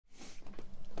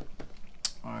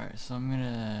Alright, so I'm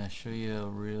gonna show you a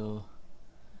real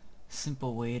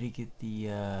simple way to get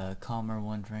the Kalmer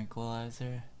 1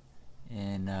 tranquilizer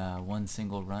in one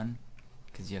single run,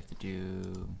 because you have to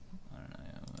do, I don't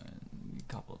know, a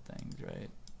couple things, right?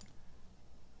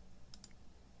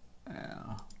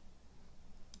 Yeah.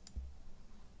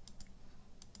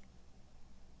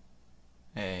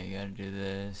 Hey, you gotta do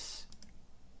this.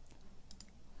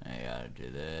 Hey, you gotta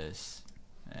do this.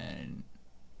 And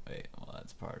wait, well,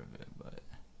 that's part of it, but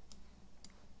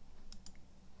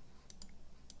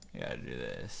you gotta do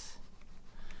this.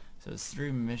 So it's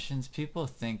 3 missions. People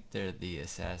think they're the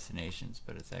assassinations,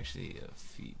 but it's actually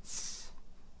feats.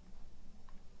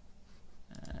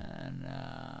 And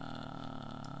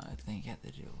I think you have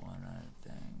to do one other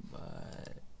thing,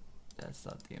 but that's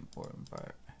not the important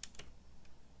part.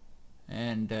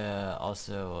 And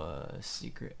also a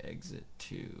secret exit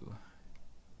too.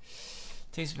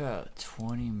 Takes about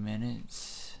 20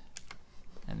 minutes.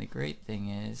 And the great thing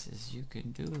is you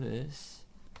can do this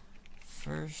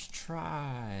first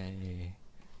try.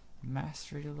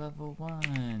 Mastery level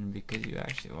 1, because you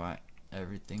actually want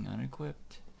everything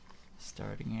unequipped.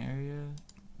 Starting area,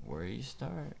 where you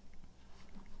start.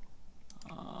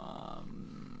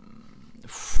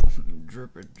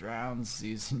 Drip or drown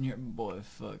season, your boy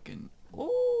fucking.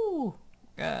 Ooh,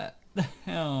 god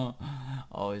damn.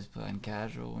 Always playing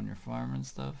casual when you're farming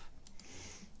stuff.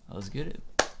 Let's get it.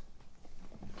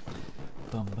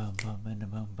 Bum bum bum and a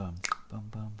bum bum bum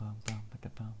bum bum bum and a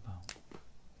bum bum.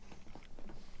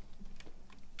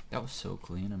 That was so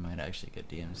clean. I might actually get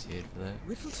DMCA'd for that.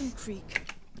 Whittleton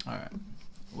Creek. All right,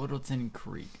 Whittleton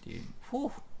Creek, dude.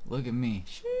 Whew, look at me.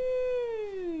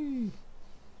 Sheesh.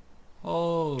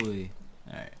 Holy.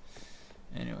 All right.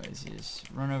 Anyways, you just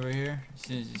run over here as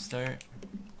soon as you start.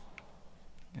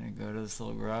 Gonna go to this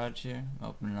little garage here,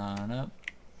 open it on up.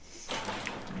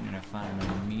 I'm gonna find a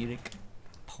emetic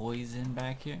poison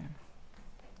back here.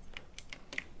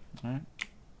 Alright.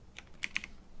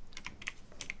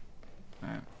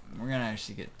 Alright, we're gonna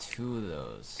actually get 2 of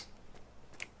those.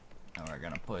 And we're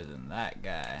gonna poison that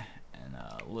guy in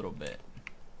a little bit.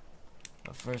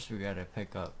 But first we gotta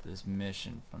pick up this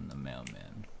mission from the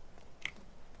mailman.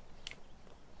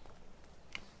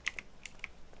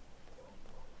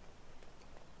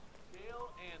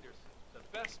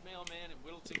 Best mailman in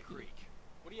Whittleton Creek.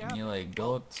 What do you And have? you like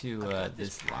go up to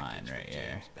this line right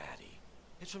here.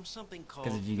 It's from something called.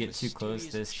 Because if you get too close,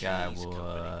 this guy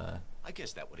will I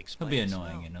guess that would he'll explain. be his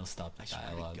annoying smell. and he'll stop the I swear to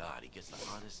dialogue. God, he gets the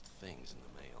hottest things in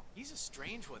the mail. He's a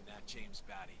strange one, that James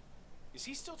Batty. Is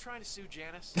he still trying to sue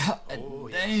Janice? Oh,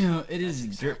 yes. Damn, it is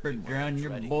That's drip or exactly what drown. I'm Your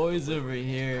dreading boys when over delivering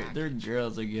the here, their package.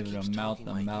 girls are giving Keeps them mouth talking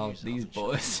to my mouth. ears off These and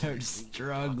boys showing are me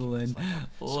struggling.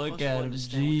 documents like I'm Look supposed to at him,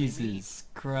 understand what they mean. Jesus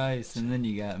Christ. And then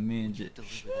you got me and just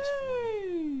Deliver this for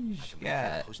me. I sheesh, can make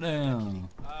that God post damn.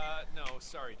 No,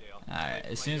 sorry, Dale. Alright,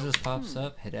 as soon as this pops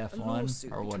up, hit F1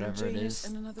 lawsuit or between whatever it Janus is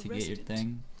and another to get your resident.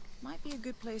 thing. Might be a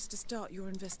good place to start your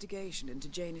investigation into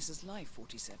Janus's life,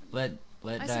 47. Let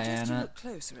I suggest you Diana look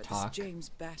closer at talk. this James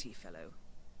Batty fellow.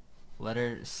 Let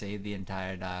her say the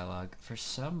entire dialogue. For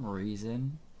some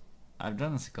reason, I've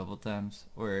done this a couple times,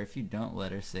 where if you don't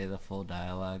let her say the full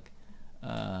dialogue,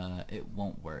 it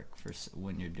won't work for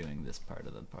when you're doing this part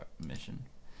of the mission.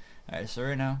 Alright, so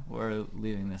right now, we're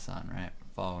leaving this on, right?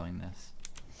 Following this.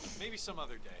 Maybe some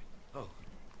other day. Oh,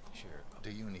 sure.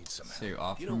 Do you need some So help? you're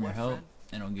offering You know your what, help, friend?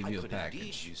 and it'll give I you a could indeed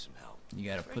package. use some help. You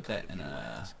gotta Very put kind that of in you to a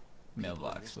ask. People in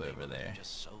mailbox this way over neighborhood there. are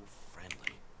just so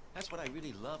friendly. That's what I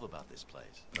really love about this place.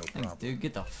 No Thanks, problem. dude.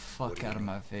 Get the What fuck do you out of need?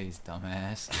 my face,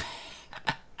 dumbass.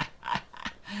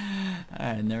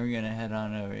 Alright, and then we're gonna head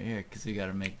on over here, because we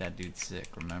gotta make that dude sick,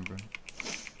 remember?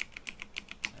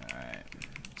 Alright,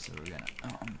 so we're gonna...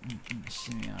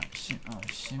 shimmy on it, shimmy, oh,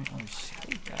 shimmy, oh,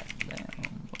 shit,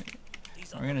 goddamn, boy.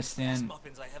 We're gonna stand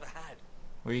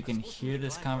where you can hear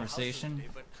this conversation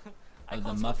of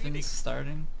the muffins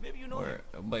starting,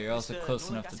 but you're also close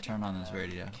enough to turn on this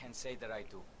radio. Can't say that I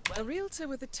do. A realtor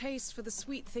with a taste for the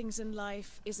sweet things in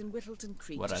life is in Whittleton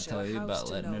Creek What'd to I show tell a you house about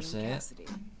to letting her known say it? Cassidy.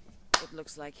 It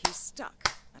looks like he's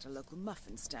stuck at a local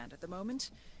muffin stand at the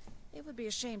moment. It would be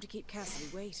a shame to keep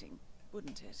Cassidy waiting,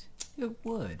 wouldn't it? It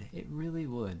would. It really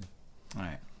would.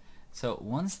 Alright. So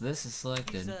once this is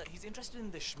selected, He's interested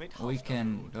in the Schmidt house. we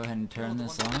can go ahead and turn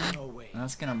this on. And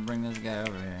that's gonna bring this guy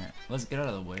over here. Let's get out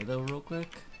of the way though real quick.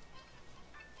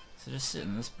 So just sit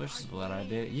in this bush is what I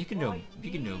do. You can do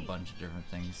a bunch of different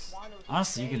things.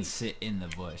 Honestly, you can sit in the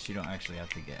bush. You don't actually have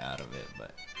to get out of it,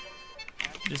 but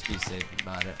just be safe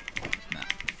about it. Nah,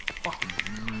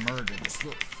 fucking murder this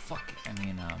little fuck. I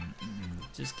mean,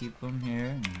 just keep him here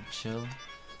and chill.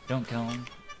 Don't kill him.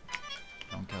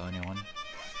 Don't kill anyone.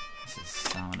 This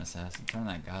is ominous assassin. Turn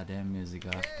that goddamn music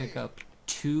off. Pick up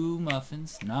 2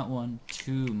 muffins. Not 1,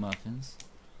 2 muffins.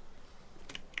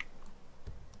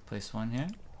 Place 1 here.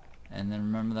 And then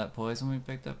remember that poison we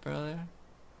picked up earlier?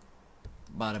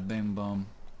 Bada bing boom.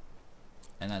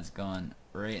 And that's going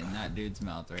right in that dude's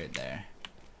mouth right there.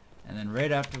 And then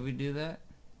right after we do that,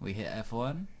 we hit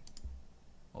F1.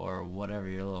 Or whatever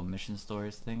your little mission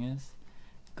stories thing is.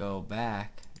 Go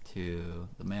back to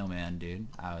the mailman dude.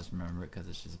 I always remember it because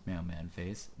it's just mailman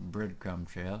face. Breadcrumb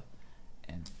trail.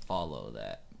 And follow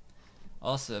that.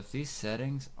 Also, if these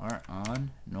settings aren't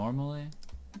on normally,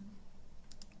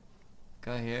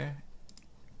 go here.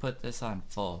 Put this on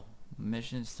full.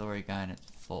 Mission story guidance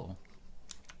full.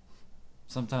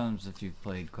 Sometimes if you've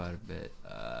played quite a bit,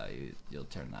 you'll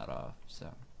turn that off. So,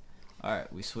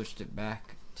 alright, we switched it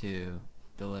back to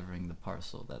delivering the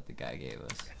parcel that the guy gave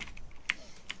us.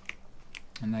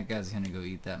 And that guy's gonna go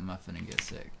eat that muffin and get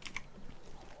sick.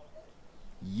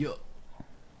 Yup.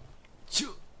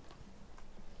 Choo.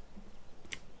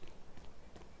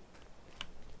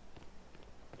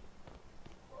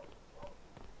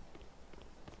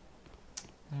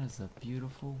 That is a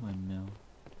beautiful windmill.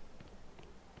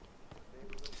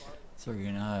 So we're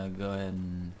gonna go ahead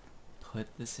and put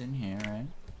this in here, right?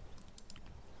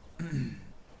 And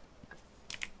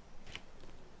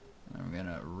we're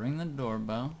gonna ring the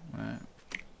doorbell, right?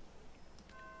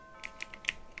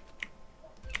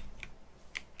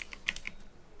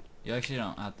 You actually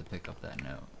don't have to pick up that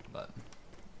note, but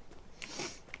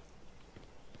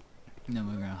and then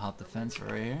we're gonna hop the fence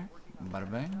right here. Bada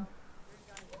bang.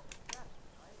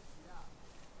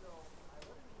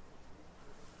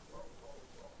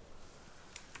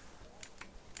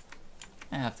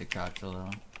 I have to crouch a little.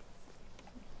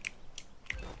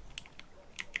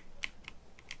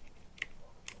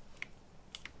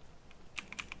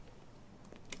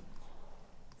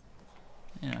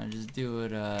 You know, just do what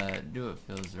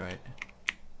feels right.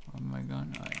 Where am I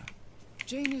going? Oh yeah.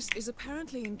 Janus is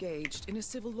apparently engaged in a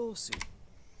civil lawsuit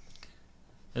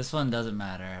This one doesn't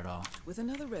matter at all. with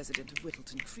another resident of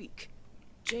Whittleton Creek.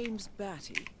 James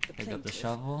Batty, the Pick up the plaintiff,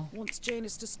 shovel. wants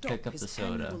Janus to stop Pick up his the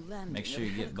soda. annual landing Make sure of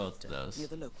a you get both helicopter of those. near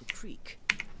the local creek.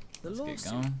 The Let's get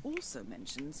lawsuit going. also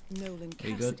mentions Nolan We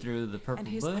Cassidy go through the purple and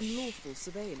his bush. unlawful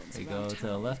surveillance We around go to the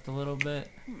town. left a little bit.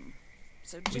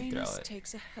 So we throw Janus it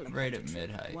takes a helicopter right at trip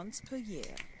mid-height. once per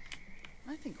year.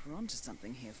 I think we're onto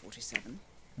something here, 47.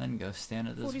 Then go stand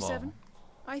at this 47? wall.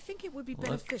 I think it would be Look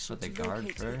beneficial for the to guard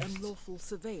locate first the unlawful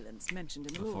surveillance mentioned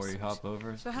in the Before lawsuit. you hop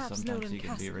over, Perhaps sometimes Nolan you can be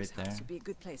Cassidy's right there. house would be a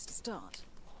good place to start.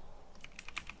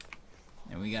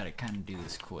 And we gotta kind of do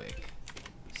this quick.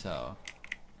 So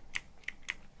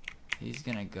he's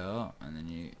gonna go, and then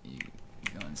you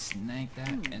go and snag that,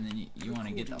 and then you want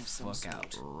to get the Recording of some fuck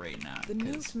out sort. right now. The 'Cause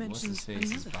note what's mentions his face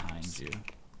is another behind house. you.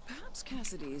 Perhaps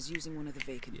Cassidy is using one of the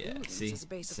vacant Yeah, buildings see, as a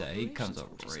base of so he operations. comes up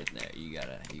 47. right there.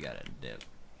 You gotta dip.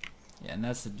 Yeah, and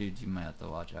that's the dude you might have to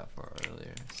watch out for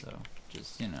earlier. So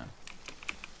just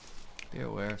be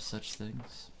aware of such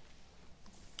things.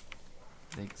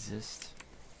 They exist.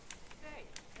 Hey,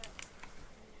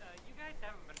 you guys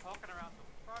haven't been poking around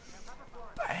the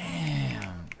front.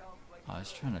 Bam! I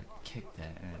was trying to kick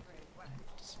that and it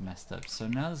just messed up. So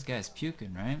now this guy's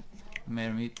puking, right? I made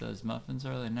him eat those muffins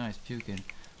earlier. Now he's puking.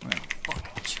 We're gonna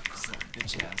fucking choke this little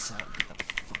bitch ass out. Get the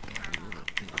fuck out of here, little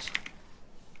bitch.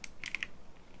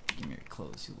 Give me your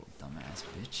clothes, you little dumbass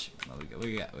bitch. Well,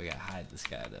 we gotta hide this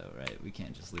guy though, right? We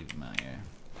can't just leave him out here.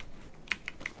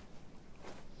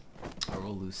 Or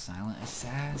we'll lose Silent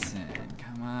Assassin.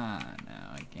 Come on,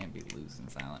 no, I can't be losing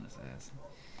Silent Assassin.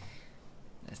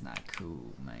 That's not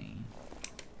cool, man.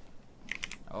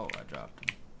 Oh, I dropped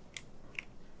him.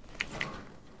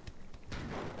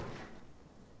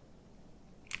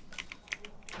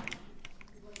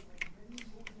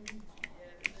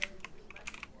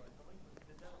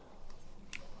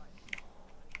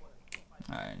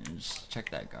 Alright, just check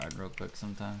that guard real quick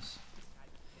sometimes.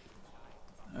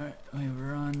 Alright, we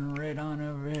run right on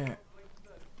over here.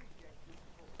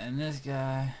 And this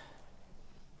guy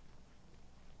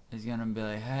is gonna be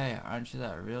like, hey, aren't you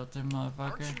that realtor, motherfucker?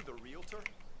 Aren't you the realtor?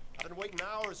 I've been waiting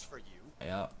hours for you.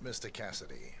 Yep. Mr.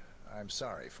 Cassidy, I'm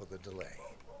sorry for the delay.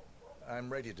 I'm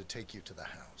ready to take you to the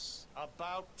house.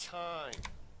 About time.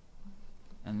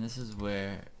 And this is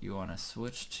where you want to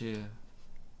switch to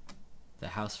the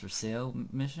house for sale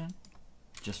mission,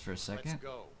 just for a second. Let's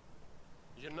go.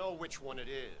 You know which one it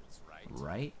is, right?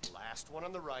 Right. Last one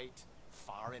on the right,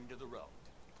 far end of the road.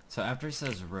 So after it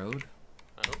says road,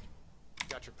 I hope you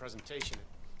got your presentation.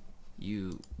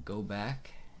 you go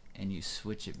back and you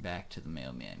switch it back to the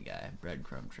mailman guy,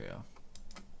 breadcrumb trail.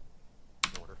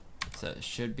 Order. So it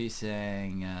should be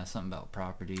saying something about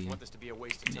property. I want this to be a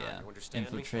waste of time. Yeah, You understand me?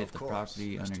 infiltrate Of the course,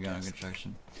 property Mr. undergoing Cassidy.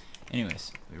 construction.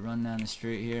 Anyways, we run down the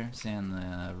street here, say on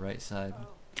the right side.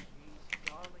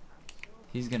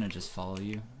 He's gonna just follow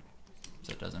you,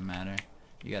 so it doesn't matter.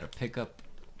 You gotta pick up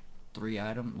 2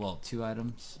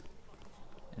 items,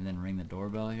 and then ring the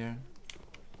doorbell here.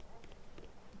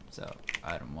 So,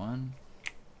 item 1,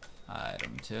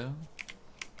 item 2,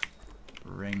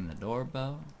 ring the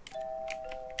doorbell,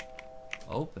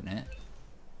 open it,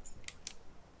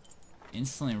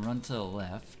 instantly run to the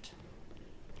left,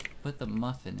 put the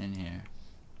muffin in here,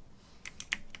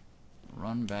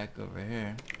 run back over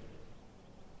here.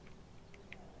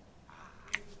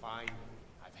 Fine.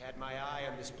 I've had my eye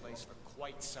on this place for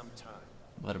quite some time.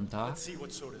 Let him talk. Let's see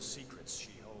what sort of secrets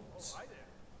she holds.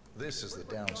 This is the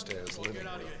downstairs living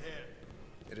room.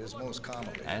 It is most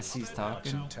commonly As he's used for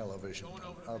watching talking, television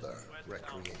and other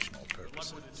recreational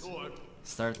purposes.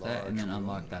 start that and then Large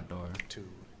unlock room, that door. 2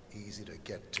 easy to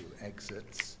get to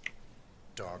exits,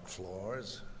 dark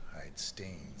floors, hide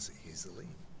stains easily.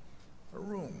 A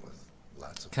room with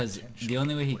lots of Because potential. the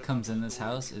only way he comes in this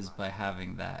house is by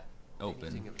having that open.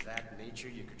 Anything of that nature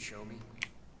you could show me?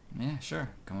 Yeah, sure.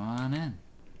 Come on in.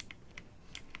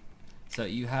 So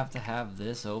you have to have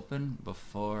this open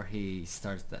before he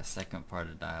starts that second part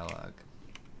of dialogue.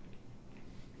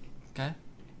 Okay?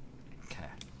 Okay.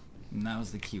 And that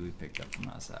was the key we picked up from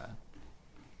outside.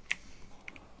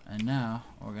 And now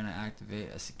we're gonna activate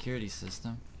a security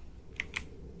system.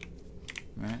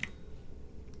 Right?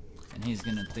 And he's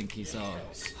gonna think he's all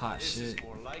hot This shit. is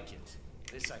more like it.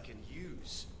 This I can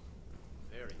use.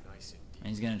 Very nice And indeed.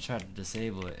 he's gonna try to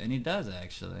disable it. And he does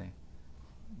actually.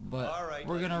 But All right,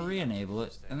 we're gonna lady. re-enable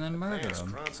it and then murder Advanced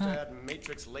him. Kronstadt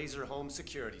Matrix Laser Home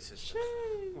Security System.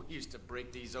 We used to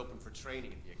break these open for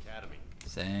training at the academy.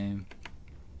 Same.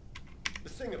 The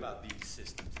thing about these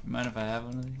systems, You mind if I have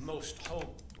one of these? most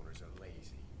homeowners are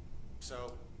lazy.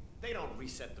 So, they don't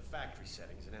reset the factory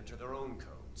settings and enter their own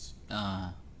codes.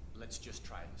 Let's just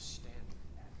try the standard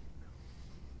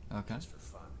Okay. just for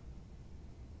fun.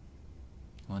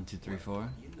 1, 2, 3, 4.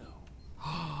 You know,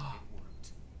 it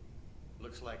worked.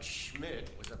 Looks like Schmidt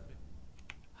was a bit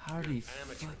How did he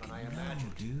amateur than fucking I know,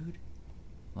 imagined. dude?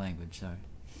 Language, sorry.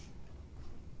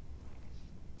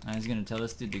 I was gonna tell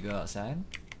this dude to go outside.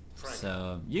 Frank,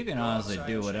 So you can go honestly outside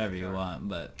do and check whatever the you garden. want,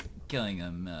 but killing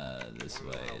him this I don't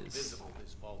way know how is. visible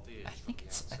this vault is I from think the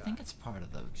it's. I outside. think it's part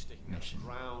of the Sticking mission. up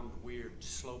round, weird,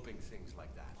 sloping things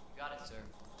like that. Got it, sir.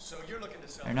 So you're looking to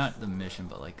sell Or not the mission,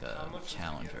 but like How a much did you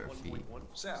challenge get? or a feat. 1.1?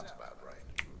 Sounds about right.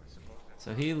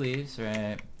 So he leaves,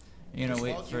 right? You're gonna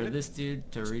wait for this dude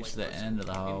to reach the end of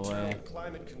the hallway, Internal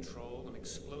climate control and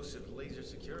explosive laser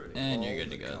security. and you're All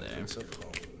good to the go there. comforts of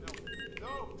home.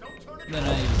 No, don't turn it Then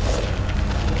I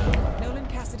just Nolan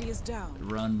Cassidy is down.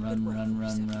 run, Good work,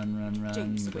 47. run.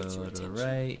 James Go awaits your to the attention.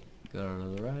 right, go to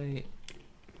the right,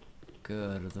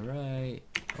 go to the right,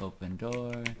 open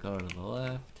door, go to the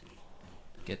left,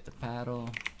 get the paddle,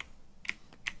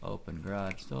 open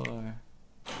garage door,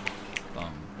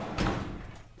 boom.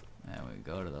 And we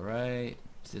go to the right.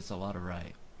 See, it's a lot of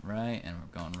right, and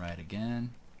we're going right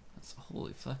again. That's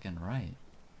holy fucking right.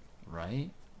 Right?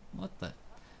 What the?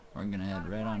 We're gonna head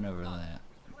right on over that.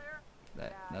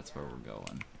 That's where we're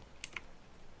going.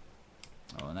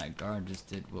 Oh, and that guard just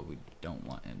did what we don't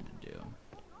want him to do.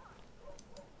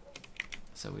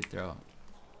 So we throw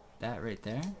that right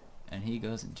there, and he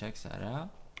goes and checks that out.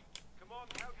 Come on,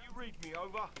 how do you read me?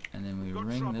 Over. And then we Got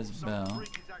ring trouble. this Some bell.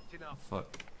 freak is acting up.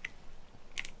 Fuck.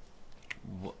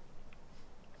 What?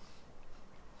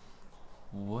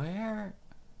 Where?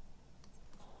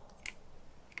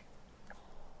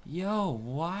 Yo,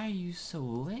 why are you so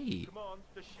late? Come on,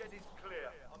 the shed is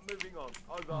clear. I'm moving on.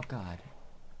 Over. Oh god.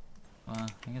 Well,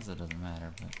 I guess it doesn't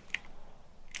matter, but...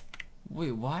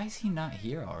 Wait, why is he not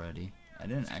here already? I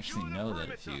didn't actually know that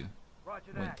if you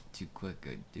Roger went that. too quick,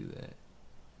 I'd do that.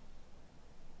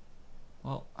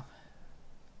 Well,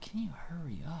 can you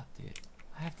hurry up, dude?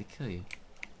 I have to kill you.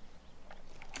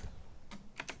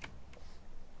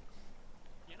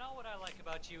 You know what I like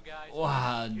about you guys?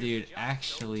 Wow, You're dude, just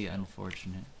actually so chill.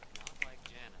 unfortunate. Not like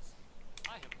Janice.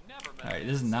 I have never met a Alright, man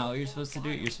this is not so what you're supposed to do.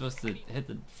 You're supposed to hit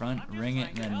the front, I'm just ring it,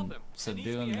 trying to and help then him, and subdue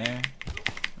he's him there. behaving.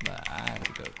 But I have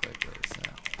to go quickly, so...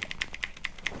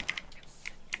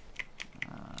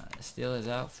 steal his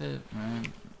outfit, right?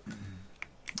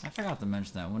 I forgot to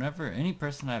mention that. Whenever any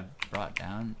person I've brought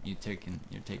down, you're taking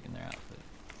their outfit.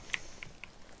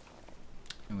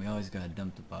 And we always gotta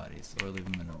dump the bodies, or leave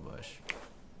them in a bush.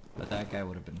 But that guy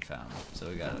would have been found, so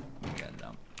we gotta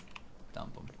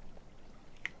dump him.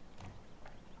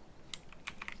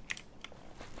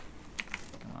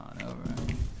 Come on over.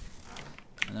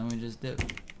 then we just dip.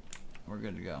 We're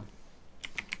good to go.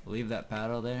 Leave that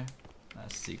paddle there.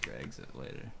 That's secret exit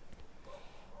later.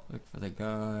 Look for the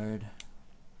guard.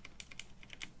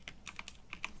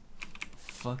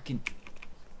 Fucking.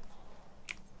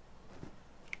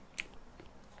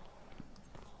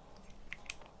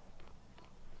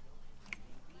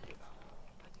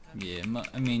 Yeah,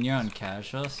 I mean, you're on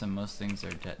casual, so most things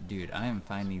are dead. Dude, I am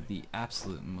finding the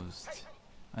absolute most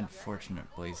unfortunate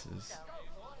places.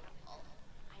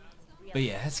 But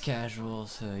yeah, it's casual,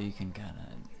 so you can kind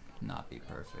of not be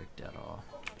perfect at all.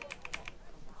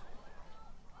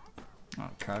 Oh,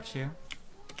 crouch here.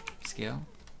 Scale.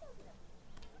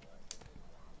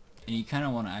 And you kind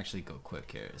of want to actually go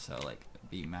quick here, so like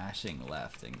be mashing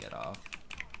left and get off.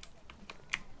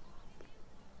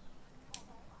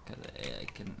 Cause I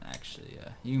can actually,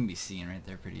 you can be seen right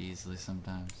there pretty easily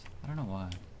sometimes. I don't know why.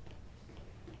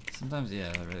 Sometimes,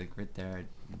 yeah, like right there,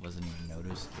 I wasn't even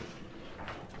noticed.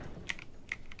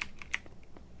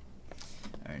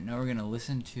 Alright, now we're gonna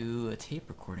listen to a tape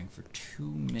recording for 2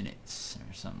 minutes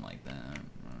or something like that. I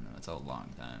don't know, it's a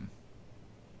long time.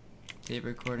 Tape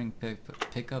recording,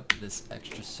 pick up this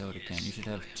extra soda can. You should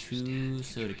have 2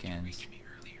 soda cans.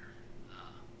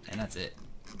 And that's it.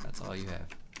 That's all you have.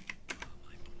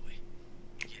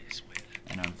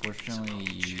 And unfortunately,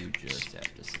 you just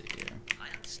have to sit here.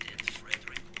 I understand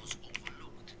Frederick was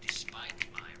overlooked despite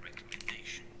my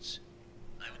recommendations.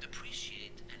 I would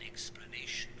appreciate an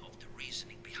explanation of the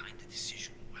reasoning behind the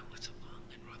decision. Well, it's a long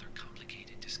and rather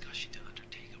complicated discussion to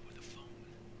undertake over the phone.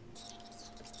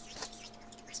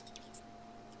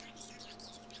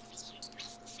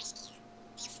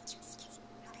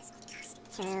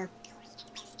 True.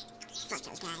 Fuck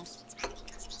those guys.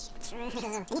 True.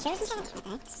 Any chosen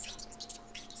okay.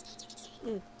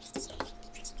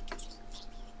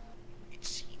 It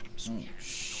seems we have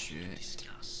shit. more to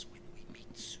discuss when we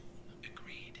meet soon.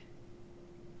 Agreed.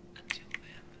 Until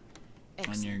then.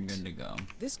 And you're good to go.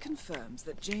 This confirms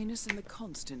that Janus and the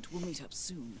Constant will meet up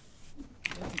soon.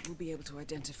 I don't think we'll be able to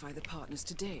identify the partners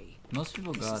today. Most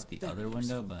people go This out is the very other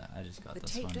window, useful. but I just got The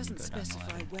this tape one and doesn't go down the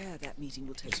specify ladder. where that meeting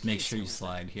will take Just place. make sure you however.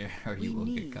 slide here, or We you will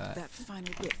get need caught. that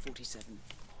final bit, 47.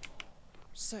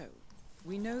 So,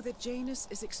 we know that Janus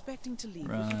is expecting to leave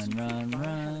Run, Wilkington run, via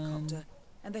run. helicopter,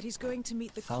 and that he's going to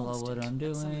meet the Follow Constant what I'm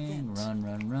at some doing. event. Run,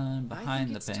 run, run. I Behind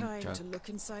think the it's pink time truck. to look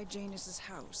inside Janus's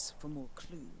house for more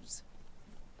clues.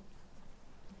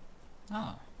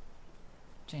 Oh.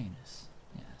 Janus.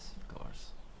 Yes, of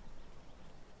course.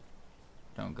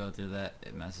 Don't go through that.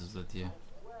 It messes with you.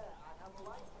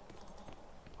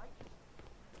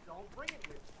 Don't bring it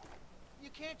with you. You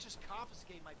can't just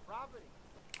confiscate my property.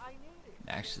 I need it.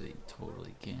 Actually,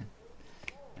 totally can.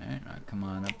 Alright, now come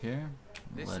on up here.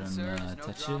 Let Listen, him sir, there's no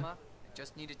touch drama.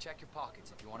 Just need to check your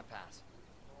pockets if you want to pass.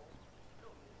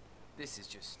 This is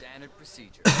just standard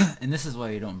procedure. you. And this is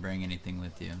why you don't bring anything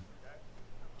with you.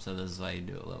 So this is why you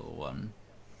do a level 1.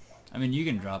 I mean, you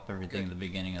can drop everything at the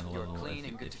beginning of the You're level clean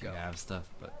and good if to you go. have stuff,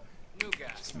 but New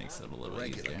guy. just makes it a little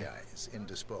Regular easier. guy is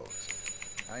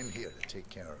indisposed. I'm here to take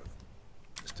care of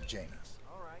Mr. Janus.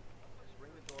 All right. Just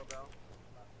ring the doorbell.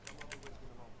 Someone will with you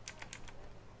in a moment.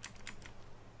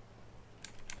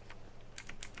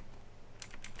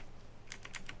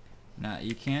 Now,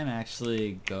 you can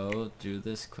actually go through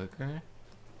this quicker.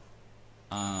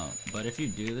 But if you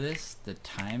do this, the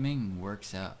timing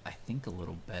works out, I think, a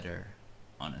little better,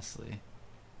 honestly.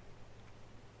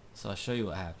 So I'll show you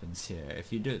what happens here.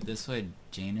 If you do it this way,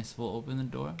 Janus will open the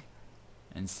door,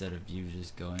 instead of you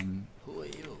just going... Who are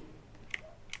you?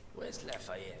 Where's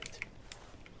Lafayette?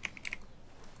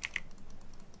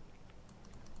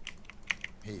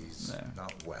 He's There.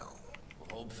 not well. Well,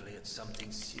 hopefully it's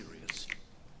something serious.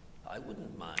 I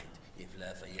wouldn't mind if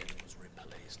Lafayette was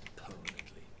replaced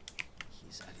permanently.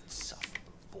 He's an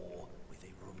insufferable bore with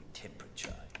a room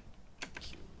temperature.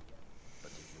 Cute.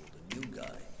 But if you're the new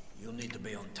guy, you'll need to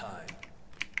be on time.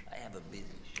 I have a busy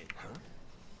shit, huh?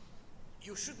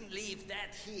 You shouldn't leave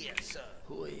that here, sir.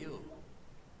 Who are you?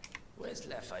 Where's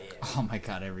Lafayette? Oh my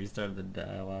god, I restarted the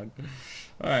dialogue.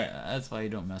 Alright, that's why you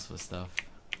don't mess with stuff.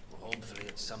 Well, hopefully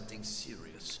it's something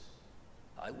serious.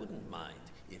 I wouldn't mind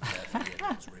if Lafayette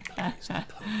was replaced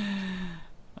permanently.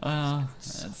 Well,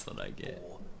 that's what I get.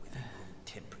 Or with a room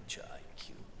temperature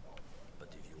IQ. But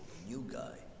if you're the new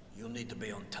guy, you'll need to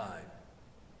be on time.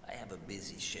 I have a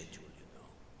busy schedule, you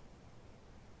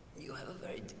know. You have a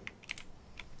very...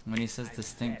 When he says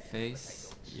distinct face,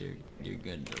 you're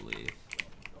good to leave.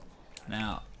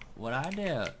 Now, what I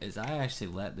do is I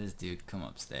actually let this dude come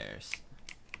upstairs.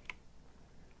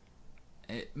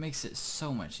 It makes it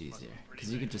so much easier,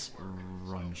 because you could just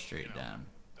run straight down.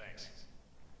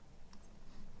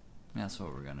 That's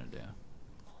what we're gonna do.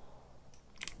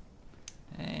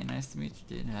 Hey, nice to meet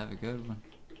you, dude. Have a good one.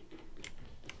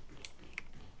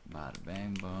 Bada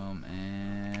bang boom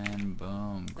and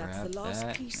boom. That's Grab the last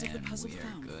that piece of the and puzzle we are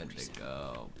found, good to 47.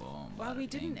 go. Boom. While bada we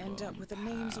didn't bing, end up boom, with the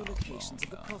names or pow, locations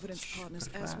boom, of the Providence partners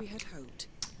as crap. we had hoped,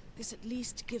 this at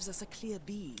least gives us a clear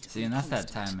bead. See, on and that's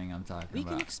that Constant. timing I'm talking We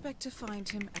about. can expect to find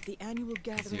him at the annual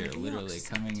Because gathering you're of the literally Ark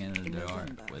coming in Society the door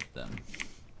November. with them.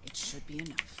 It should be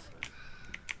enough.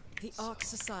 The Ark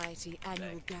Society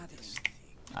annual gathering.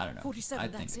 I don't know. 47, I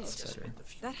think that's it's it. better.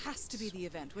 That has to be the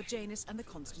event where Janus and the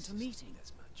Constant are meeting.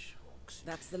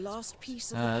 That's the last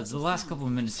piece of the The puzzle last found. couple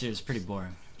of minutes here is pretty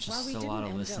boring. While we Just a didn't lot of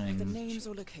end up with the listening. names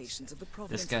or locations of the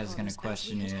Providence This guy's gonna partners as we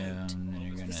question had you, hoped, and then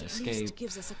you're this gonna at least escape.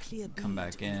 gives us a clear Come bead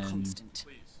back on in. Constant.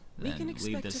 We can Then lead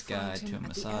expect this to find guy to him a at the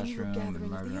massage annual room and gathering of the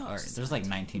murder. Ark Alright, there's like Society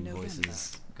 19 in November.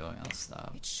 voices going. I'll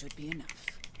stop. It should be enough.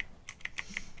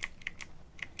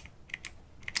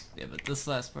 Yeah, but this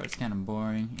last part's kind of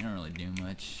boring. You don't really do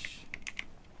much.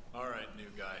 Alright, new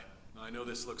guy. I know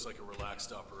this looks like a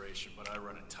relaxed operation, but I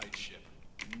run a tight ship.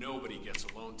 Nobody gets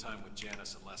alone time with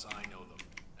Janus unless I know them,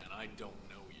 and I don't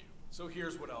know you. So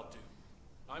here's what I'll do.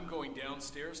 I'm going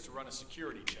downstairs to run a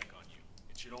security check on you.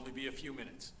 It should only be a few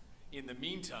minutes. In the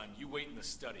meantime, you wait in the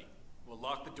study. We'll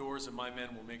lock the doors and my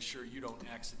men will make sure you don't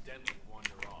accidentally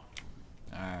wander off.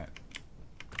 Alright.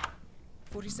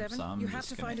 47, So I'm you have just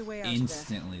to gonna find a way out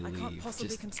instantly of there. I can't leave. possibly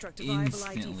Just construct a viable ID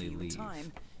for instantly you in leave.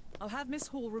 time. I'll have Miss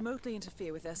Hall remotely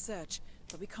interfere with their search,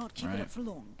 but we can't keep it Right. up for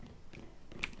long.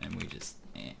 And we just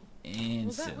instantly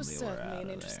Well, that was we're certainly out an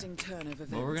of interesting there. turn of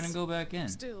events. But we're gonna go back in.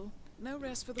 Still, no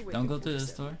rest for the wicked. Don't go through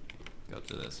this 47. door. Go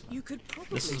through this one. You could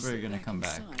probably This is where you're sit gonna come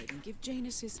back. inside and give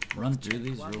Janus his Run health through check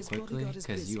these while real his quickly bodyguard is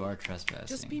because busy. you are trespassing.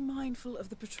 Just be mindful of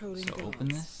the patrolling So guards. open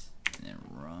this and then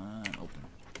run open,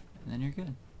 and then you're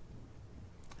good.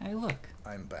 Hey, look.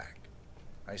 I'm back.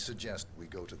 I suggest we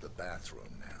go to the bathroom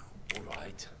now. All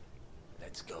right.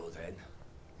 Let's go then.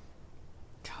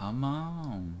 Come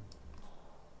on.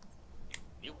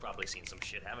 You've probably seen some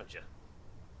shit, haven't you?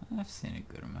 I've seen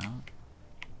a good amount.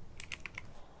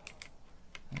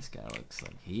 This guy looks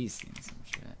like he's seen some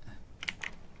shit.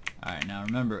 Alright, now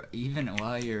remember, even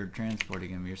while you're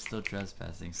transporting him, you're still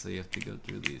trespassing, so you have to go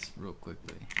through these real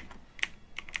quickly.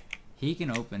 He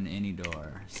can open any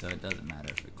door, so it doesn't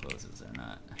matter if it closes or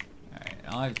not. Alright,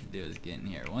 all I have to do is get in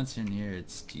here. Once you're in here,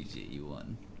 it's GG, you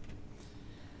won.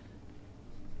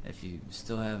 If you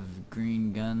still have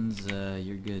green guns,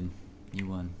 you're good. You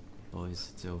won,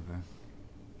 boys. It's over.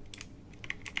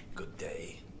 Good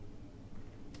day.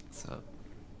 What's up?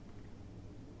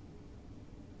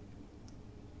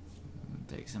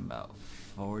 Takes him about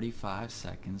 45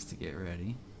 seconds to get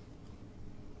ready.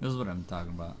 This is what I'm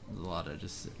talking about. There's a lot of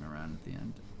just sitting around at the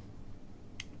end.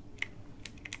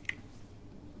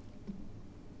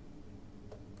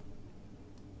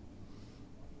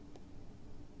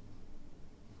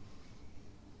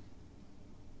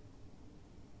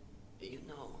 You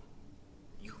know,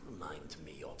 you remind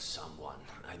me of someone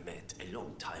I met a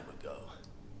long time ago.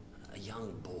 A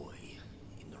young boy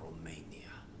in Romania.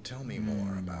 Tell me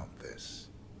more about this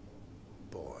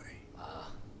boy.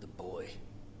 The boy.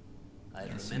 I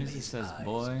As soon remember as he his says eyes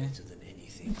boy, better than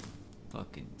anything.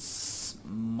 fucking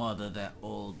smother that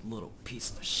old little piece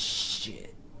of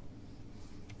shit.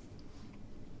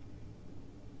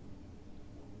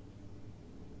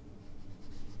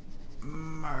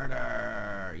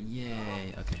 Murder!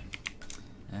 Yay! Okay.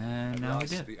 And now we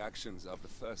did. The actions of the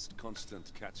first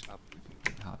constant catch up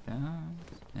with you. Hop down.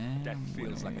 And That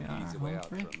feels like we an easy are way home out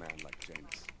free. for a man like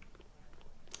Janus.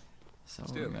 So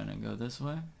Still. we're gonna go this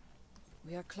way.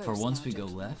 We are close For once now, we go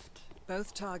gentlemen. left.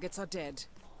 Both targets are dead.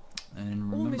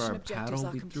 And All remember mission our objectives paddle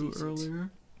are we threw completed. earlier?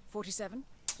 47,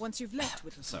 once you've left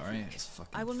with Sorry, I just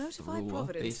fucking I will notify threw up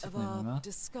Providence of basically in my our mouth.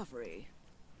 discovery.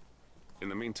 In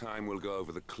the meantime, we'll go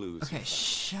over the clues. Okay, you found.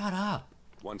 shut up.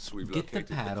 Once we've Get the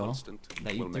located paddle constant,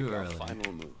 that you we'll threw make our earlier.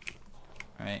 final move.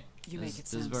 Alright, You make it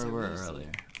this is sound where we so were easy.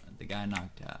 earlier. The guy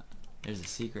knocked out. There's a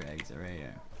secret exit right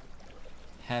here.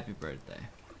 Happy birthday.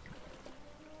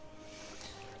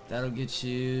 That'll get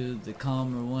you the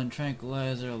Kalmer 1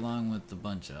 tranquilizer along with a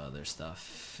bunch of other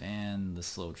stuff and the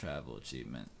slow travel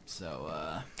achievement.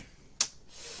 So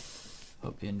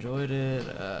hope you enjoyed it.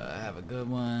 Have a good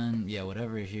one. Yeah,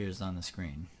 whatever here is on the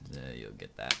screen, you'll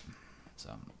get that. So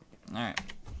alright.